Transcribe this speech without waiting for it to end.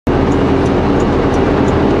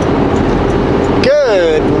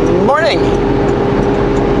morning.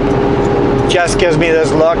 Jess gives me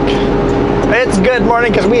this look. It's good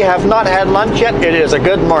morning because we have not had lunch yet. It is a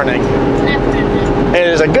good morning. It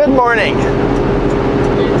is a good morning.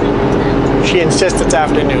 She insists it's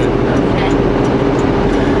afternoon.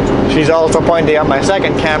 She's also pointing at my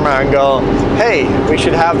second camera and go, hey, we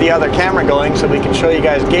should have the other camera going so we can show you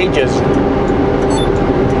guys gauges.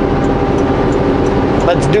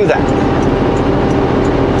 Let's do that.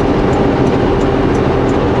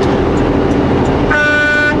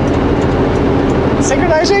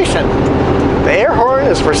 Synchronization. The air horn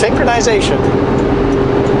is for synchronization.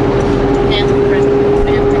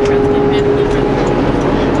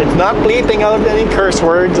 It's not bleeping out any curse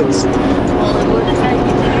words. It's.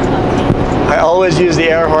 I always use the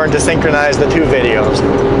air horn to synchronize the two videos.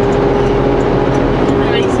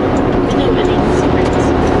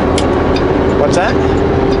 What's that?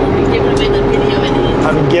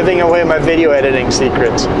 I'm giving away my video editing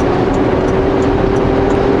secrets.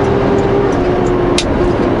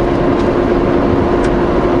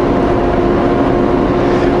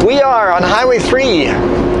 We are on Highway 3,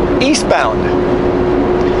 eastbound.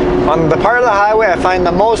 On the part of the highway I find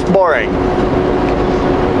the most boring.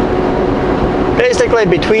 Basically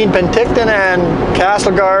between Penticton and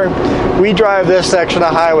Castlegar, we drive this section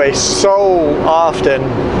of highway so often.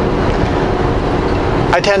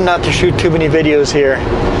 I tend not to shoot too many videos here.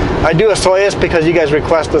 I do Osoyoos because you guys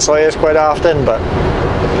request Osoyoos quite often, but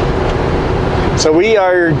so we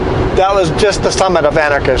are, that was just the summit of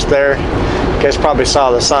Anarchist there. You guys probably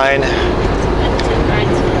saw the sign.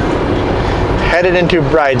 Headed into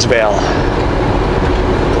Bridesville.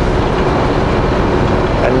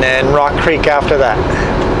 And then Rock Creek after that.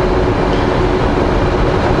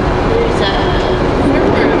 There's a farmer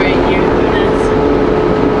right here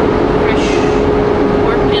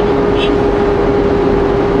who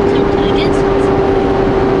does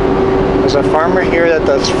fresh pork and beef. There's a farmer here that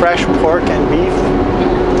does fresh pork and beef.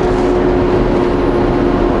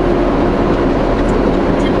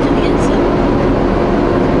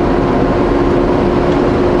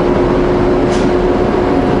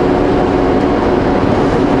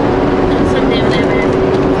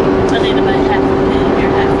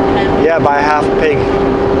 Buy half a pig,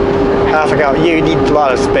 half a cow. You need a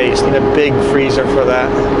lot of space. You need a big freezer for that.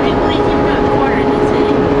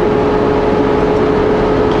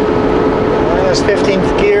 This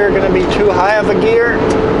 15th gear going to be too high of a gear.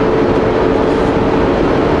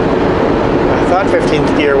 I thought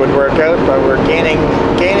 15th gear would work out, but we're gaining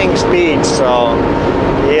speed. So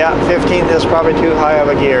yeah, 15th is probably too high of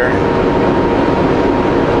a gear.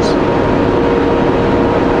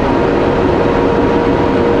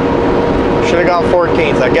 Should have gone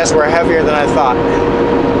 14th. I guess we're heavier than I thought.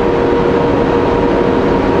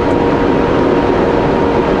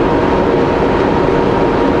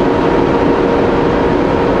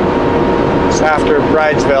 So after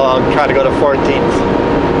Bridesville, I'll try to go to 14th.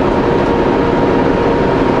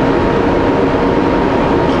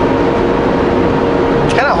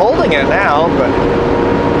 It's kind of holding it now, but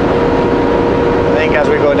I think as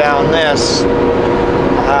we go down this,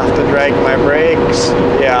 I'll have to drag my brakes.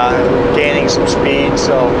 Yeah, I'm gaining some speed,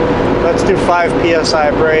 so let's do 5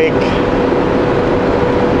 psi brake.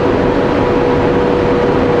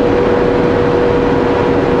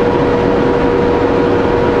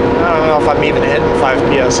 I don't know if I'm even hitting 5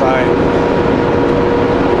 psi.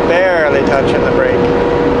 Barely touching the brake.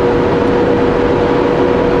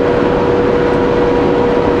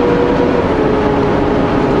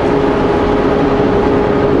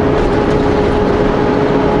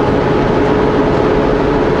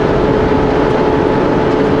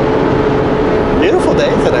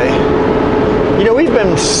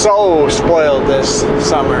 So spoiled this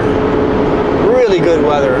summer. Really good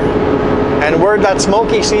weather. And we're that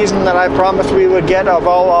smoky season that I promised we would get of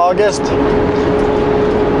all August.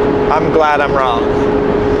 I'm glad I'm wrong.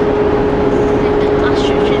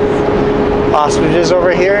 Ostriches. Ostriches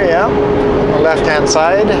over here, yeah. On the left hand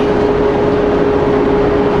side.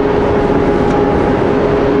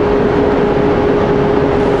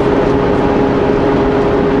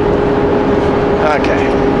 Okay.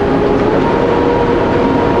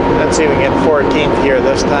 Let's see if we can get 14th here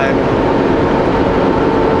this time.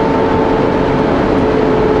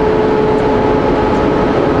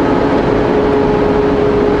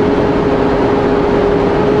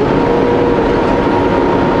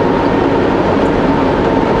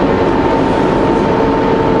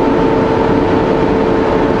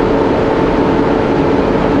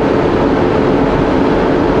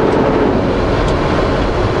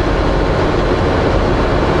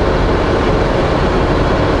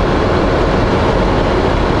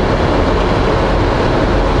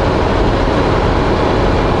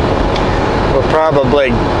 probably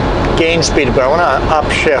gain speed, but I want to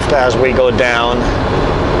upshift as we go down.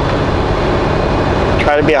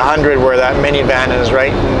 Try to be 100 where that minivan is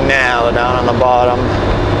right now, down on the bottom.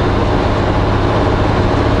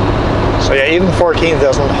 So yeah, even 14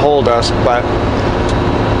 doesn't hold us, but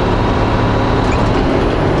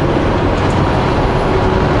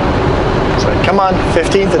so come on,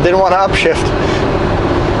 15th. I didn't want to upshift.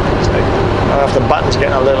 It's like, I don't know if the button's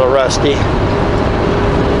getting a little rusty.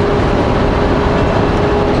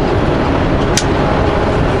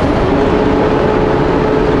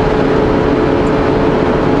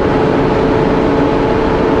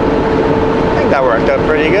 That worked out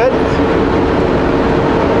pretty good.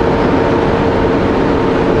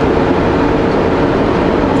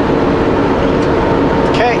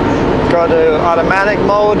 Okay, go to automatic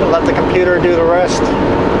mode and let the computer do the rest.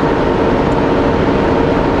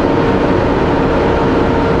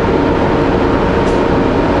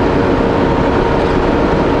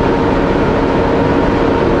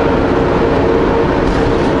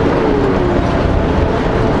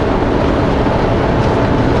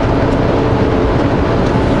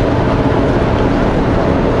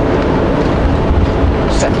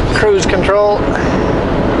 Cruise control.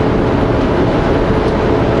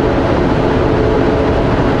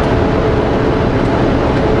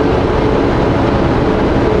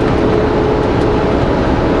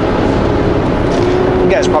 You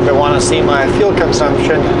guys probably want to see my fuel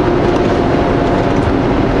consumption.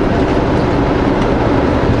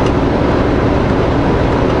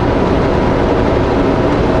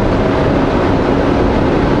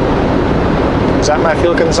 Is that my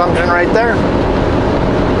fuel consumption right there?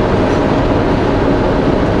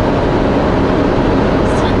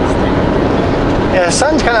 Yeah, the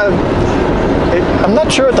sun's kind of, I'm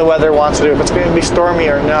not sure what the weather wants to do, if it's going to be stormy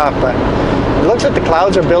or not, but it looks like the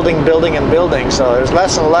clouds are building, and building, so there's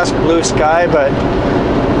less and less blue sky, but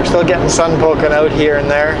we're still getting sun poking out here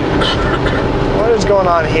and there. What is going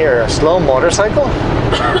on here? A slow motorcycle?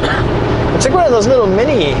 It's like one of those little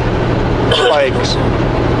mini bikes.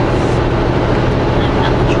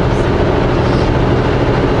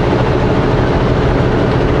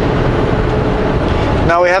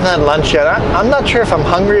 No, we haven't had lunch yet. I'm not sure if I'm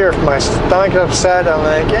hungry or if my stomach's upset. I'm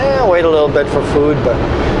like, yeah, I'll wait a little bit for food, but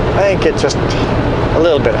I think it's just a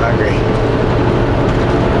little bit hungry.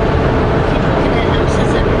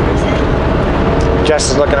 Jess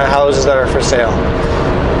is looking at houses that are for sale.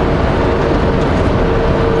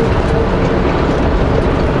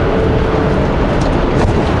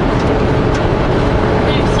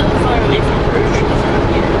 They're so far away from groceries out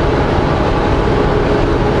here.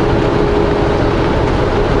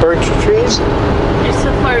 Birch trees? They're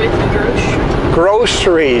so far away from groceries.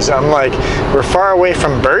 Groceries. I'm like, we're far away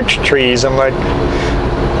from birch trees. I'm like,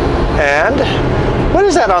 and what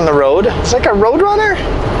is that on the road? It's like a road runner?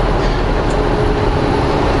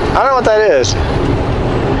 I don't know what that is.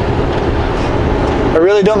 I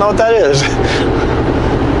really don't know what that is.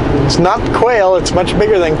 It's not quail. It's much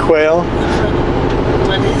bigger than quail.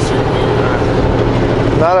 What is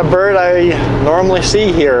it? Not a bird I normally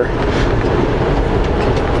see here.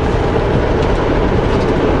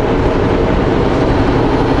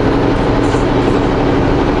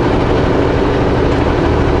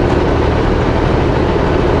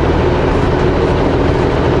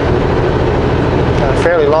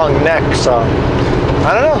 Fairly long neck, so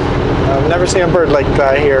I don't know. I've never seen a bird like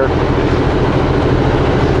that here.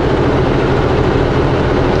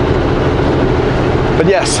 But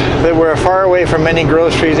yes, they were far away from any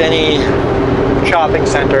groceries, any shopping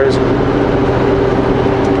centers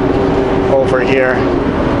over here.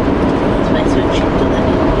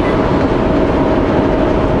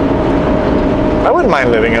 I wouldn't mind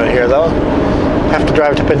living out here though. Have to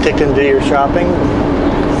drive to Penticton to do your shopping.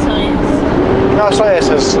 No, Osoyoos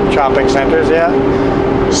has shopping centers, yeah.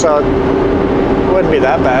 So it wouldn't be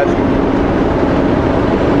that bad.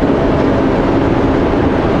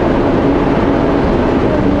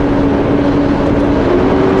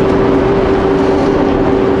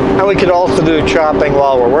 And we could also do shopping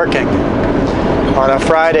while we're working. On a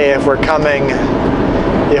Friday, if we're coming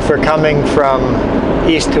from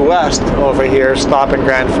east to west over here, stop in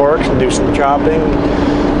Grand Forks and do some shopping.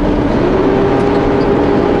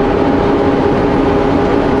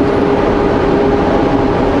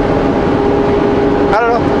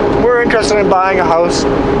 Interested in buying a house.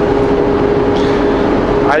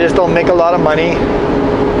 I just don't make a lot of money.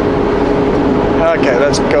 Okay,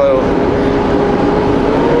 let's go.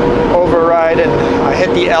 Override, and I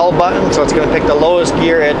hit the L button, so it's going to pick the lowest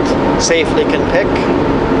gear it safely can pick.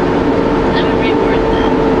 I would reward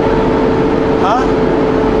that. Huh?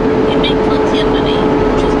 You make plenty of money,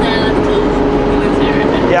 just not enough to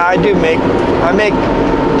Yeah, I make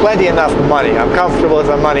plenty enough money. I'm comfortable with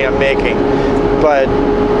the money I'm making, but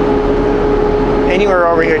anywhere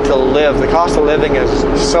over here to live, the cost of living is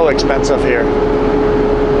so expensive here.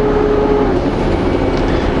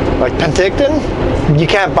 Like Penticton, you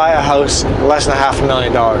can't buy a house less than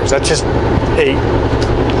 $500,000. That's just a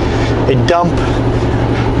dump.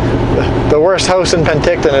 The worst house in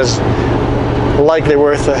Penticton is likely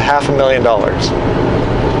worth $500,000.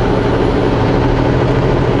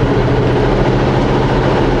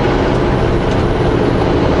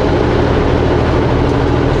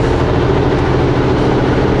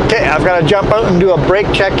 Okay, I've got to jump out and do a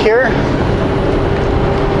brake check here.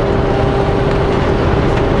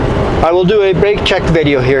 I will do a brake check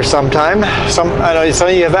video here sometime. I know some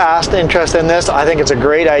of you have asked interest in this. I think it's a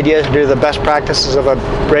great idea to do the best practices of a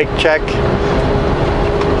brake check.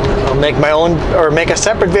 I'll make my own, or make a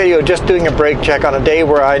separate video just doing a brake check on a day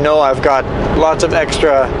where I know I've got lots of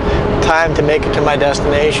extra time to make it to my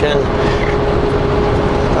destination.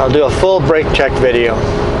 I'll do a full brake check video.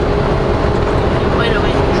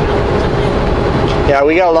 Yeah,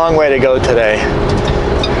 we got a long way to go today.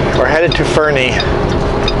 We're headed to Fernie.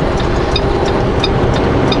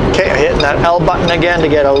 Okay, I'm hitting that L button again to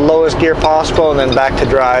get a lowest gear possible and then back to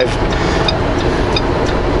drive.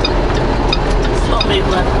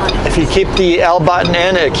 If you keep the L button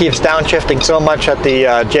in, it keeps downshifting so much that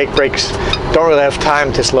the Jake brakes don't really have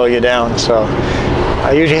time to slow you down. So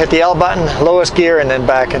I usually hit the L button, lowest gear, and then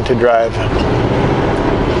back into drive.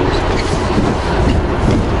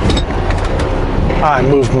 I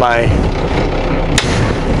moved my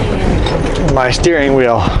steering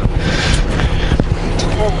wheel.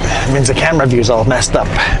 It means the camera view's all messed up.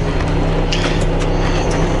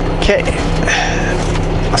 Okay,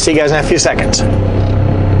 I'll see you guys in a few seconds.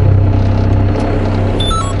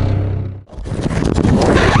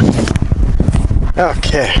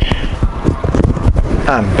 Okay,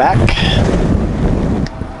 I'm back.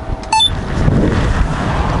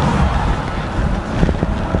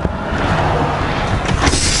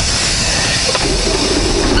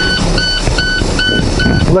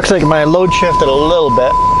 Looks like my load shifted a little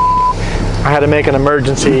bit. I had to make an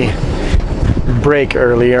emergency brake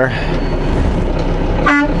earlier.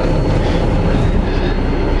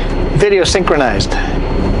 Video synchronized.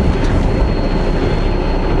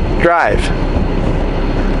 Drive.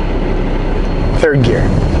 Third gear.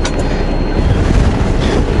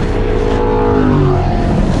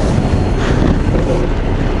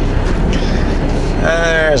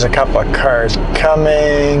 There's a couple of cars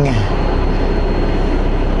coming.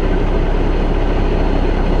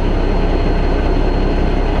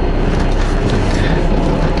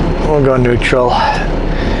 We'll go neutral.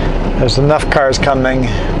 There's enough cars coming.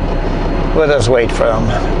 Let us wait for them.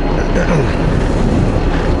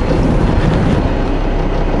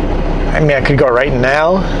 I mean, I could go right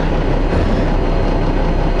now,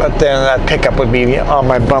 but then that pickup would be on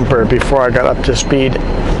my bumper before I got up to speed.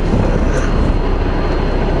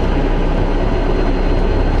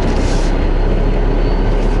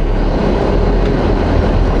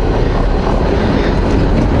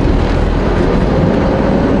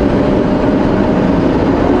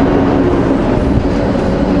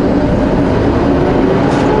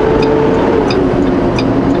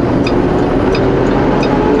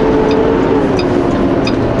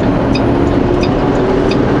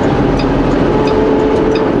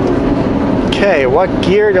 Okay, what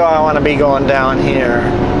gear do I want to be going down here?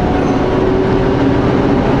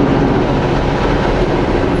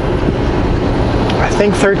 I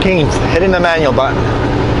think 13th, hitting the manual button.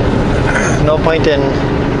 No point in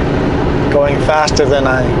going faster than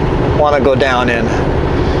I want to go down in.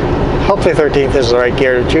 Hopefully 13th is the right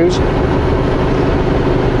gear to choose.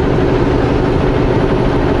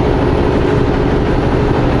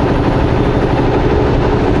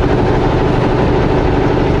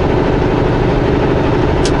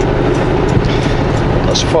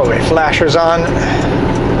 Those four-way flashers on.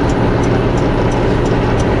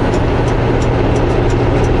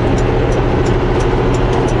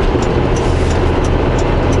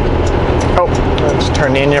 Oh, let's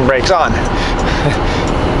turn the engine brakes on.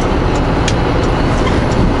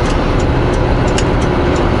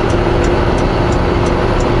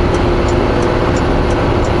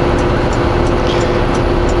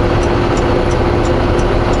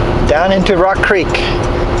 Down into Rock Creek.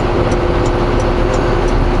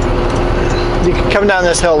 You could come down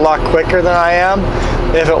this hill a lot quicker than I am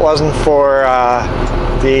if it wasn't for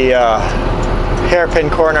the hairpin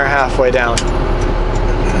corner halfway down.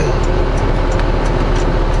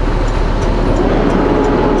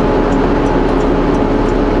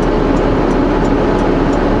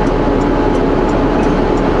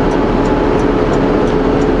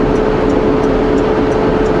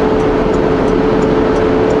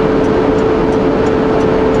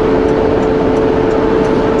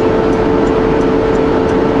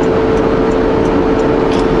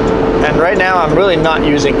 I'm really not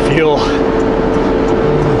using fuel.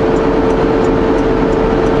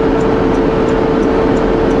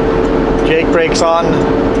 Jake brakes on,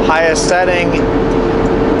 highest setting,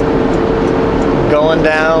 going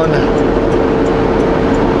down.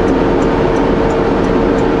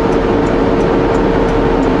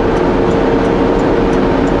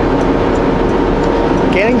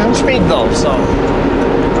 Gaining some speed though, so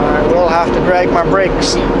I will have to drag my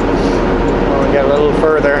brakes when we get a little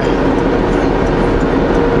further.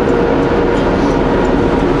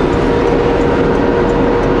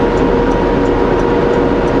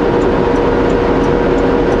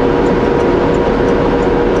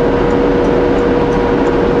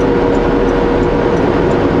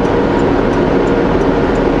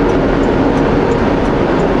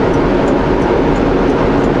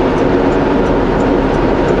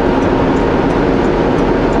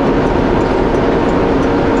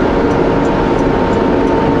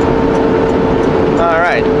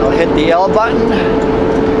 Hit the L button.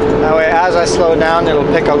 That way as I slow down it'll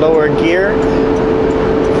pick a lower gear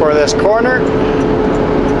for this corner.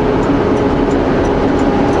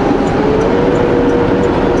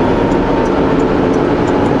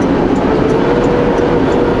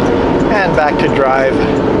 And back to drive.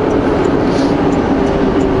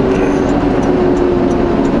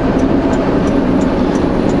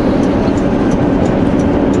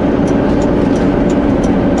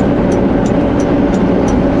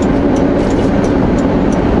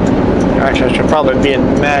 Actually, I should probably be in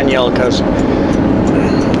manual because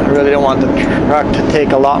I really don't want the truck to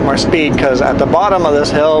take a lot more speed, because at the bottom of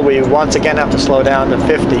this hill we once again have to slow down to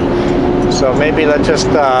 50. So maybe let's just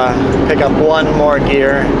pick up one more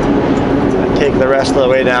gear and take the rest of the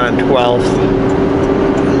way down in 12.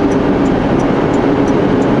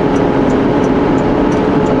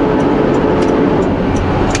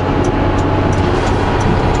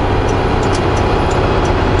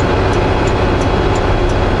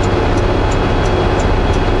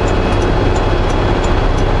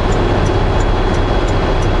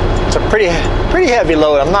 Pretty heavy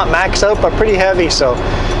load. I'm not max out, but pretty heavy, so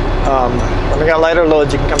when we got lighter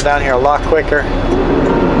loads you can come down here a lot quicker.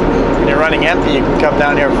 When you're running empty you can come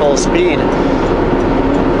down here full speed, and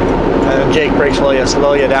then Jake brakes will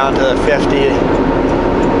slow you down to 50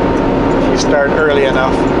 if you start early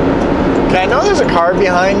enough. Okay, I know there's a car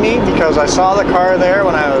behind me because I saw the car there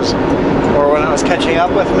when I was catching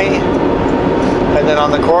up with me. And then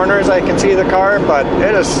on the corners I can see the car, but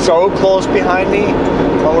it is so close behind me.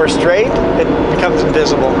 When we're straight, it becomes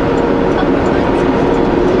invisible.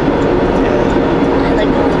 I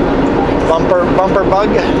like those Bumper bug.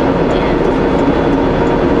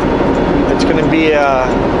 It's going to be a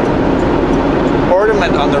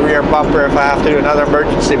ornament on the rear bumper if I have to do another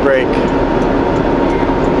emergency brake.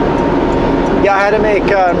 Yeah, I had to make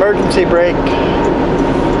an emergency brake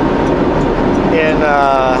in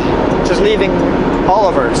just leaving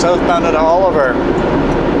Oliver, southbound at Oliver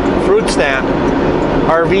fruit stand.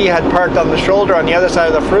 RV had parked on the shoulder on the other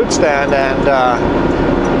side of the fruit stand, and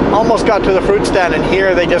almost got to the fruit stand, and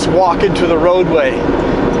here they just walk into the roadway.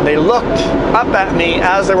 They looked up at me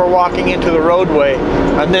as they were walking into the roadway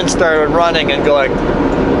and then started running and going,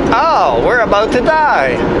 "Oh, we're about to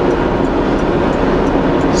die."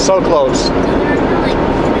 So close.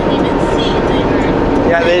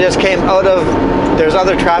 Yeah, they just came out of, there's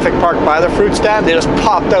other traffic parked by the fruit stand. They just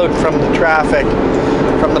popped out from the traffic,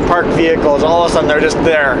 from the parked vehicles. All of a sudden they're just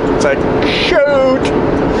there. It's like, shoot!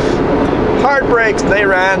 Hard brakes. They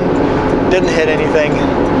ran, didn't hit anything.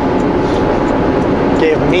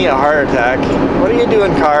 Gave me a heart attack. What are you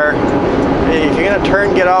doing, car? Hey, if you're gonna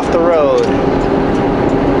turn, get off the road.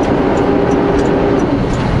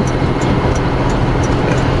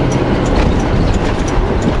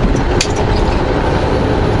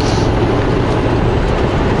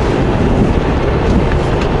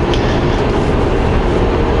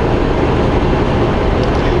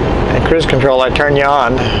 Cruise control, I turn you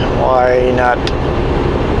on. Why not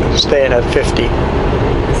staying at 50?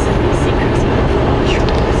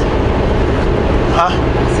 Huh?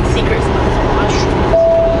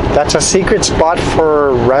 That's a secret spot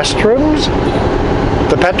for restrooms?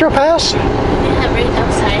 The Petro Pass? They have right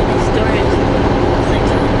outside the storage. It's like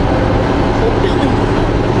a whole building.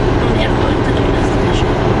 You don't have to go into the gas station.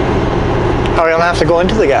 Oh, you don't have to go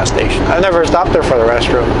into the gas station. I've never stopped there for the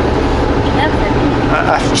restroom. Never.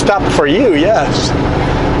 I've stopped for you, yes.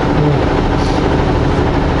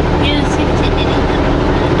 You had a safety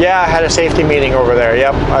meeting? Yeah, I had a safety meeting over there.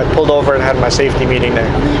 Yep, I pulled over and had my safety meeting there.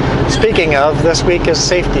 Speaking of, this week is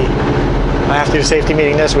safety. I have to do a safety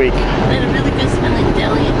meeting this week. They had a really good smelling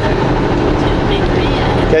deli in there.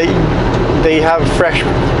 Bakery. They have fresh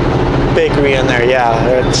bakery in there.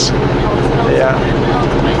 Yeah, it's yeah.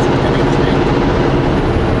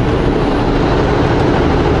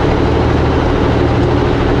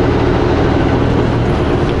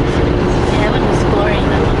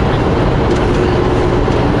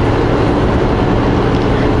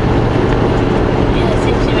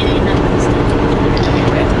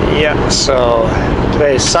 Yeah, so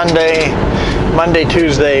today's Sunday, Monday,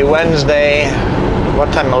 Tuesday, Wednesday.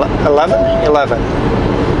 What time? 11? 11.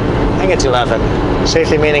 I think it's 11.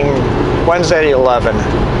 Safety meeting Wednesday at 11.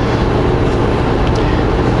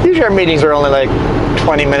 Usually our meetings are only like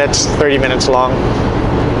 20 minutes, 30 minutes long.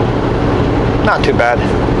 Not too bad.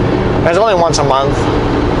 It's only once a month.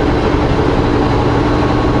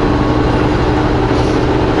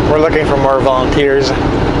 We're looking for more volunteers.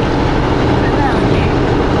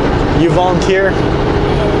 You volunteer?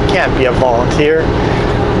 Can't be a volunteer.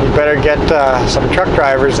 You better get some truck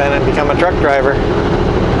drivers in and become a truck driver.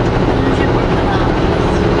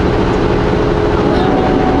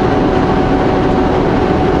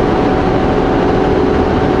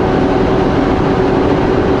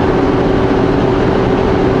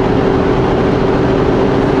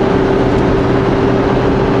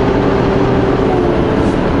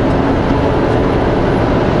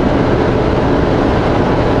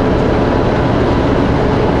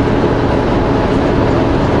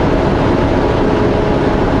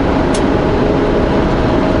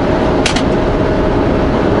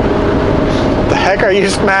 Are you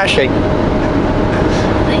smashing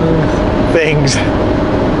things?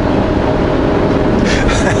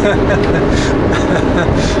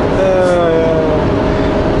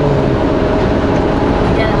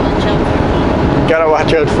 Gotta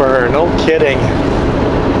watch out for her. No kidding.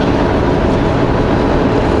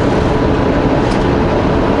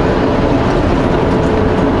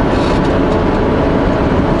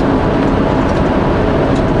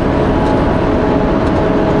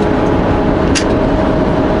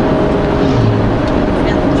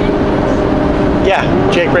 Yeah,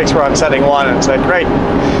 Jake brakes were on setting 1 and said, great.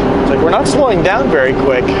 It's like, we're not slowing down very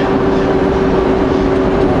quick.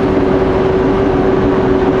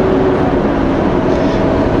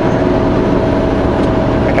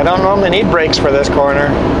 Like, I don't normally need brakes for this corner.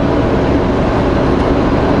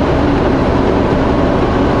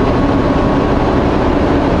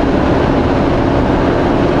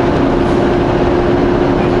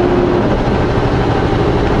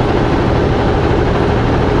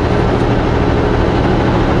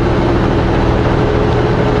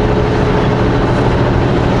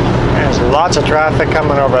 Lots of traffic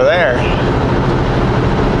coming over there.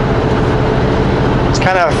 I was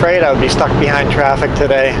kind of afraid I would be stuck behind traffic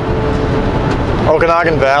today.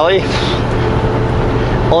 Okanagan Valley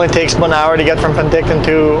only takes 1 hour to get from Penticton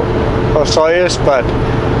to Osoyoos, but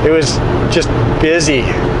it was just busy.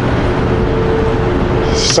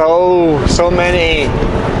 So many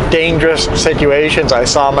dangerous situations I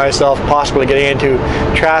saw myself possibly getting into.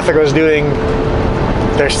 Traffic was doing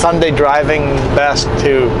their Sunday driving best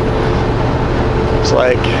too. It's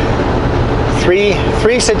like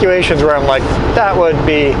three situations where I'm like, that would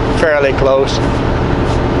be fairly close.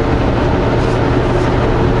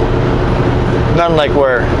 None like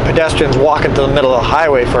where pedestrians walk into the middle of the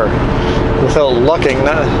highway without looking.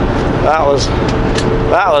 That was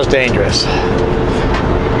dangerous.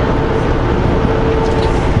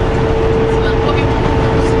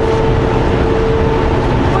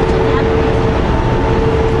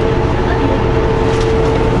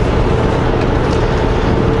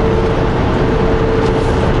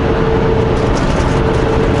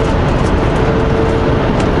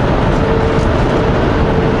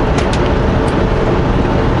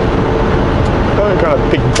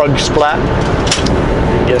 Big bug splat.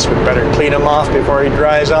 Guess we better clean him off before he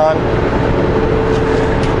dries on.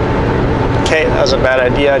 Okay, that was a bad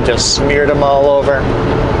idea. Just smeared him all over.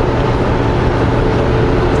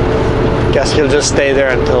 Guess he'll just stay there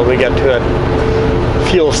until we get to a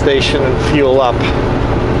fuel station and fuel up.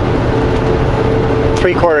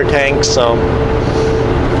 3/4 tank, so.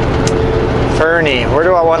 Fernie, where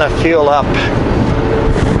do I want to fuel up?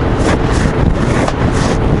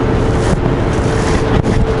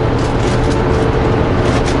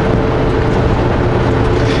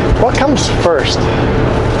 What comes first?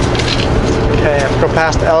 Okay, I have to go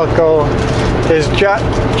past Elko. Is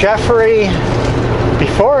Jeffrey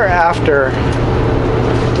before or after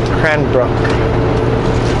Cranbrook?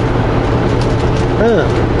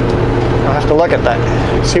 I'll have to look at that.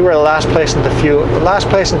 See where the last place to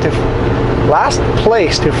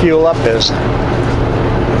fuel up is.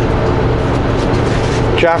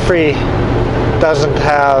 Jeffrey doesn't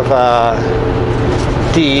have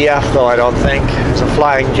DEF though, I don't think. There's a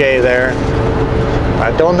Flying J there.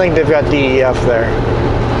 I don't think they've got DEF there.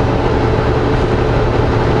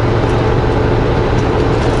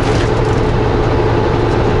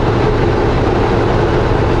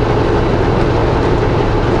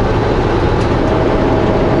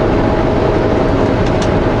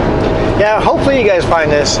 Yeah, hopefully you guys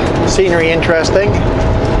find this scenery interesting.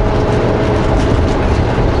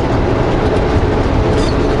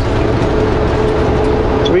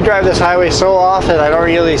 So we drive this highway so often, I don't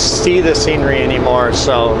really see the scenery anymore,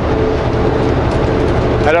 so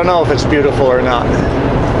I don't know if it's beautiful or not.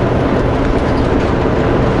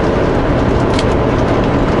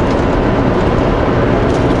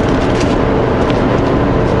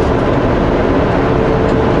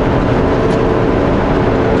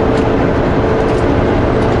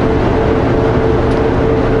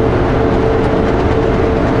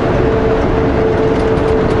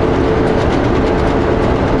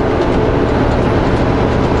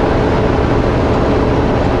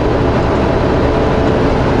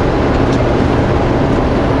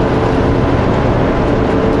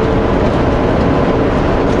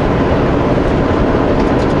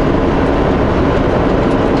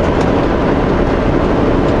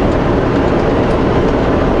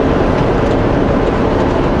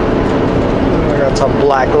 Some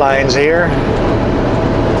black lines here.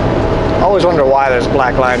 Always wonder why there's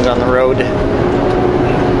black lines on the road.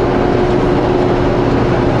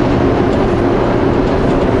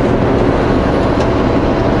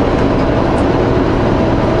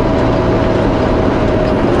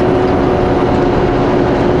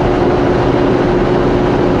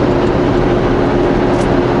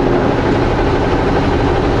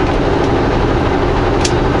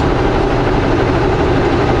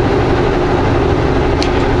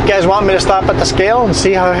 You guys want me to stop at the scale and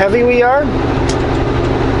see how heavy we are?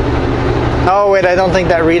 Oh wait, I don't think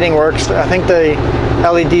that reading works. I think the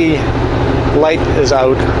LED light is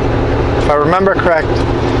out. If I remember correct,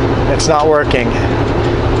 it's not working.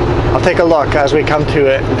 I'll take a look as we come to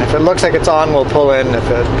it. If it looks like it's on, we'll pull in. If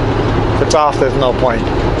it's off, there's no point.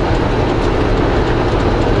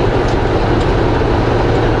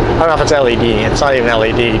 I don't know if it's LED. It's not even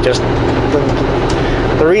LED. Just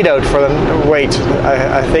the readout for the weight,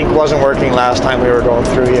 I think, wasn't working last time we were going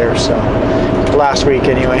through here. So last week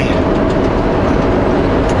anyway.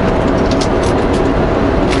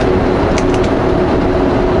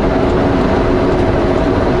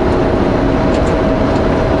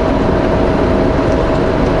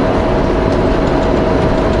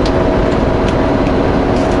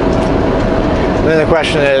 Then the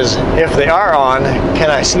question is, if they are on,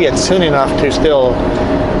 can I see it soon enough to still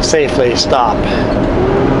safely stop?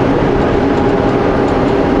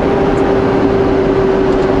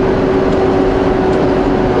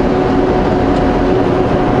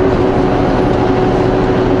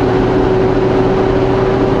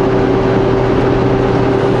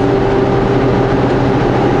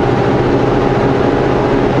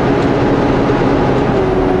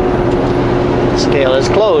 Scale is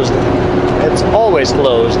closed. It's always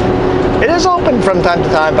closed. It is open from time to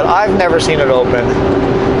time, but I've never seen it open.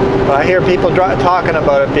 But I hear people talking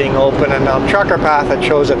about it being open, and on Trucker Path it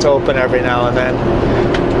shows it's open every now and then.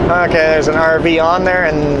 Okay, there's an RV on there,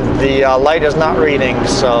 and the light is not reading,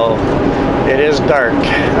 so it is dark.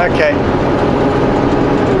 Okay.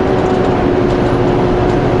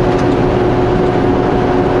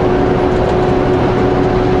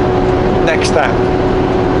 Next time.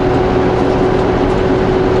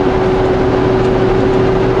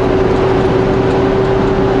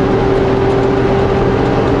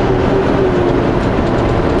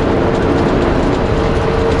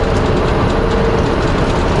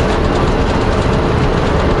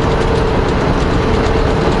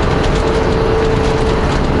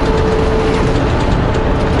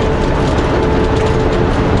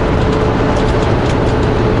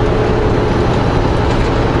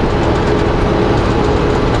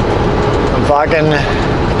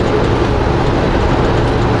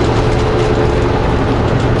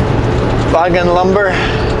 Vaughan lumber.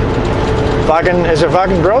 Vaughan, is it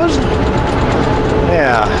Vaughan Bros?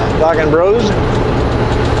 Yeah, Vaughan Bros.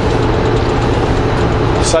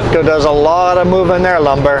 Sutco does a lot of moving their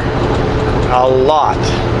lumber. A lot.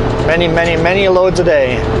 Many, many, many loads a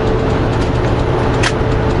day.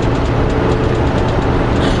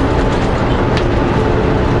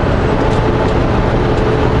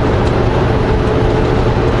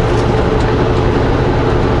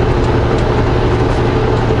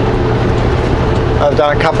 I've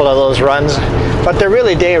done a couple of those runs, but they're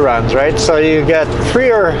really day runs, right? So you get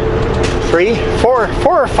four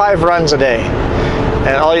or five runs a day.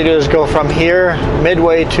 And all you do is go from here,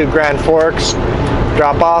 midway to Grand Forks,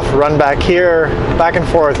 drop off, run back here, back and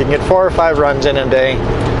forth. You can get 4 or 5 runs in a day.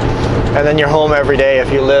 And then you're home every day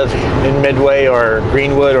if you live in Midway or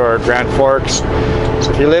Greenwood or Grand Forks.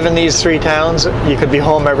 So if you live in these 3 towns, you could be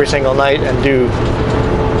home every single night and do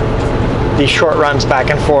these short runs back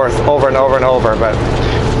and forth over and over and over. But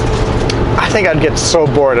I think I'd get so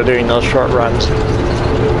bored of doing those short runs.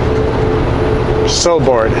 So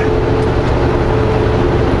bored.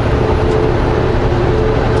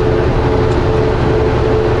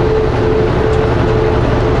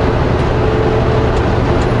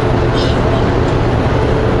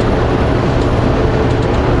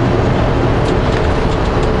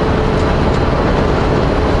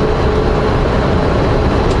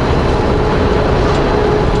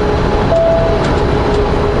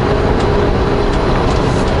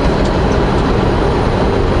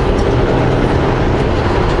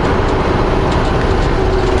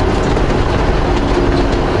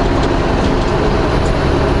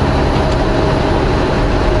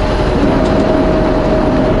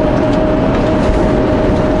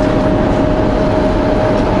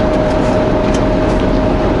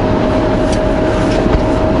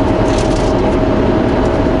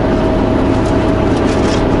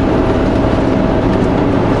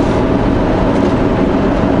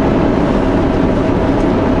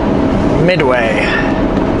 Midway.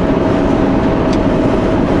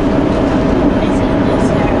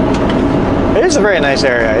 It is a very nice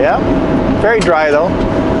area, yeah. Very dry though.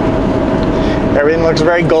 Everything looks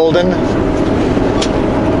very golden.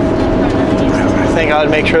 I think I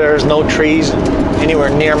would make sure there's no trees anywhere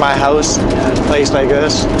near my house in a place like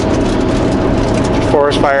this. If a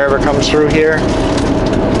forest fire ever comes through here.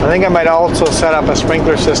 I think I might also set up a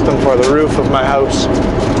sprinkler system for the roof of my house,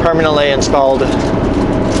 permanently installed.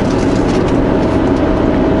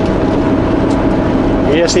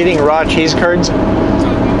 You're just eating raw cheese curds?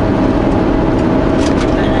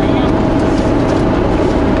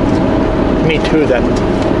 Me too then.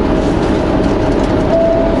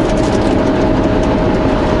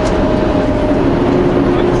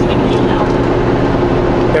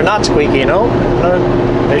 They're not squeaky, no?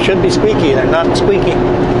 No, they should be squeaky, they're not squeaky.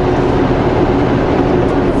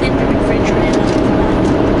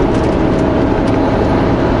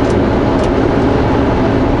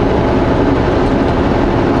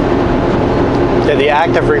 Yeah, the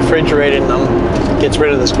act of refrigerating them gets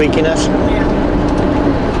rid of the squeakiness. Yeah.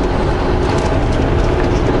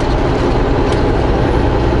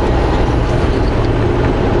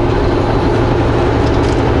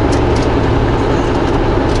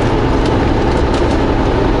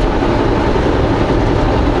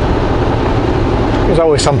 There's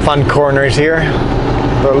always some fun corners here.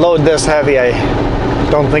 For a load this heavy, I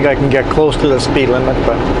don't think I can get close to the speed limit,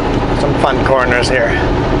 but some fun corners here.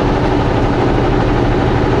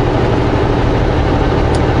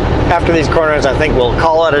 After these corners, I think we'll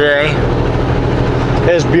call it a day.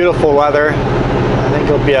 It is beautiful weather. I think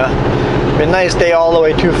it'll be a nice day all the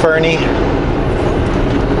way to Fernie.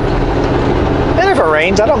 And if it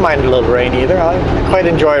rains, I don't mind a little rain either. I quite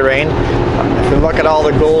enjoy rain. If you look at all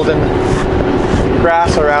the golden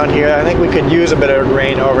grass around here, I think we could use a bit of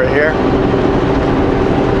rain over here.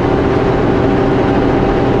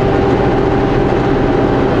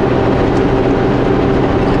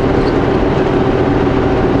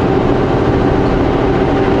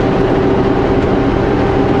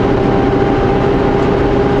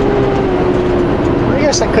 I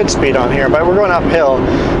guess I could speed on here, but we're going uphill.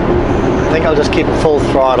 I think I'll just keep full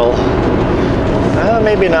throttle.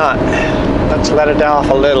 Maybe not. Let's let it off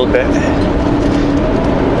a little bit.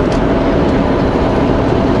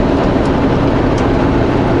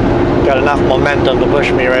 Got enough momentum to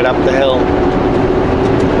push me right up the hill.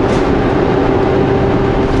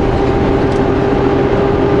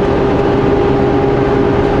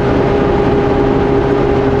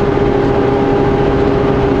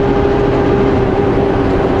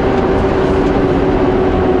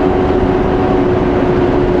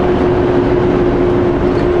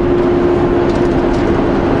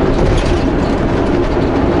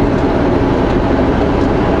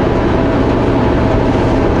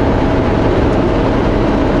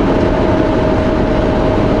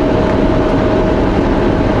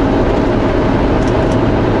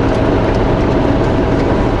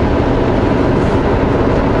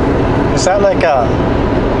 Is that like a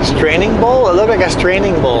straining bowl? It looked like a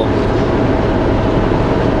straining bowl.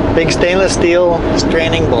 Big stainless steel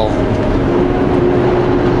straining bowl.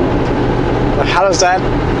 But how does that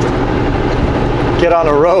get on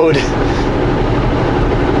a road?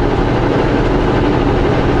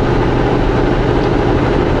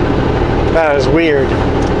 That is weird.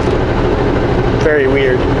 Very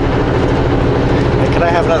weird. Hey, could I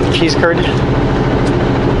have another cheese curd?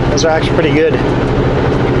 Those are actually pretty good.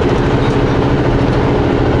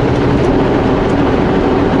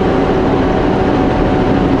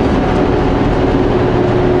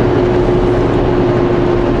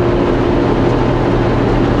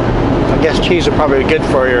 I guess cheese are probably good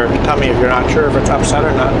for your tummy if you're not sure if it's upset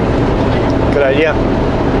or not. Good idea.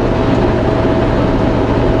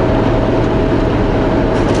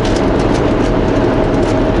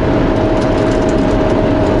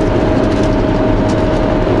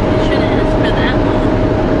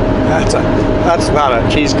 That's not a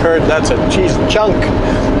cheese curd, that's a cheese chunk.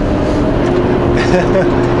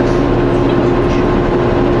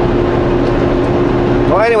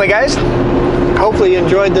 Well, anyway, guys, hopefully you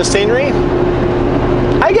enjoyed the scenery.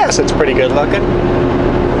 I guess it's pretty good looking.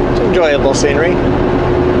 It's enjoyable scenery.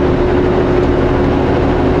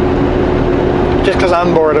 Just because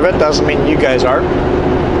I'm bored of it doesn't mean you guys are.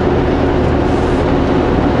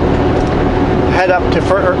 Head to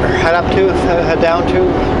Fernie.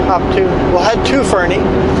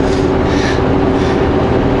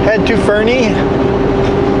 Head to Fernie.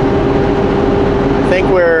 I think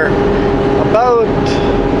we're about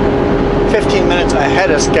 15 minutes ahead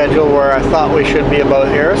of schedule where I thought we should be about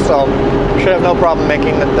here, so should have no problem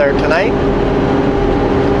making it there tonight.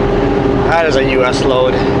 That is a US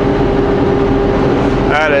load.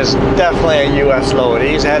 That is definitely a US load.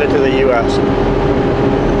 He's headed to the US.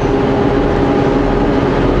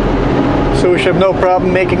 So we should have no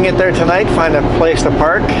problem making it there tonight, find a place to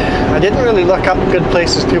park. I didn't really look up good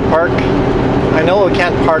places to park. I know we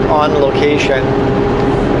can't park on location.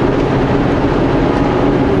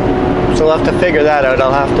 So we'll have to figure that out.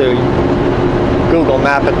 I'll have to Google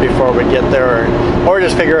map it before we get there, or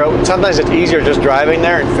just figure out, sometimes it's easier just driving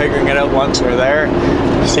there and figuring it out once we're there,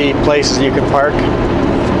 see places you can park.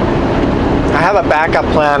 I have a backup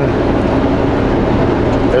plan.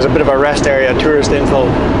 There's a bit of a rest area, tourist info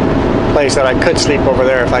place that I could sleep over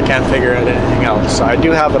there if I can't figure out anything else. So I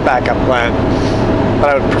do have a backup plan, but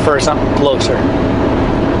I would prefer something closer.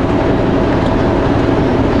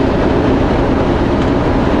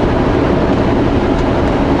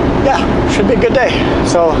 Yeah, should be a good day.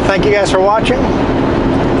 So thank you guys for watching.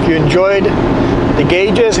 If you enjoyed the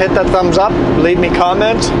gauges, hit that thumbs up, leave me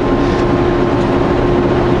comments.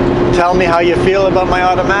 Tell me how you feel about my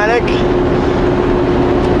automatic.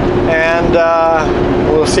 And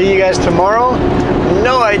we'll see you guys tomorrow.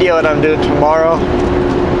 No idea what I'm doing tomorrow.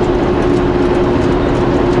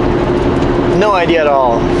 No idea at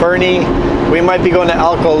all. Fernie, we might be going to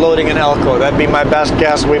Elko, loading in Elko. That'd be my best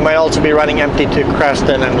guess. We might also be running empty to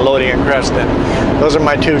Creston and loading at Creston. Those are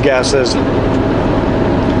my two guesses.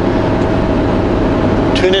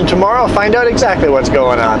 Tune in tomorrow, find out exactly what's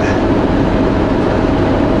going on.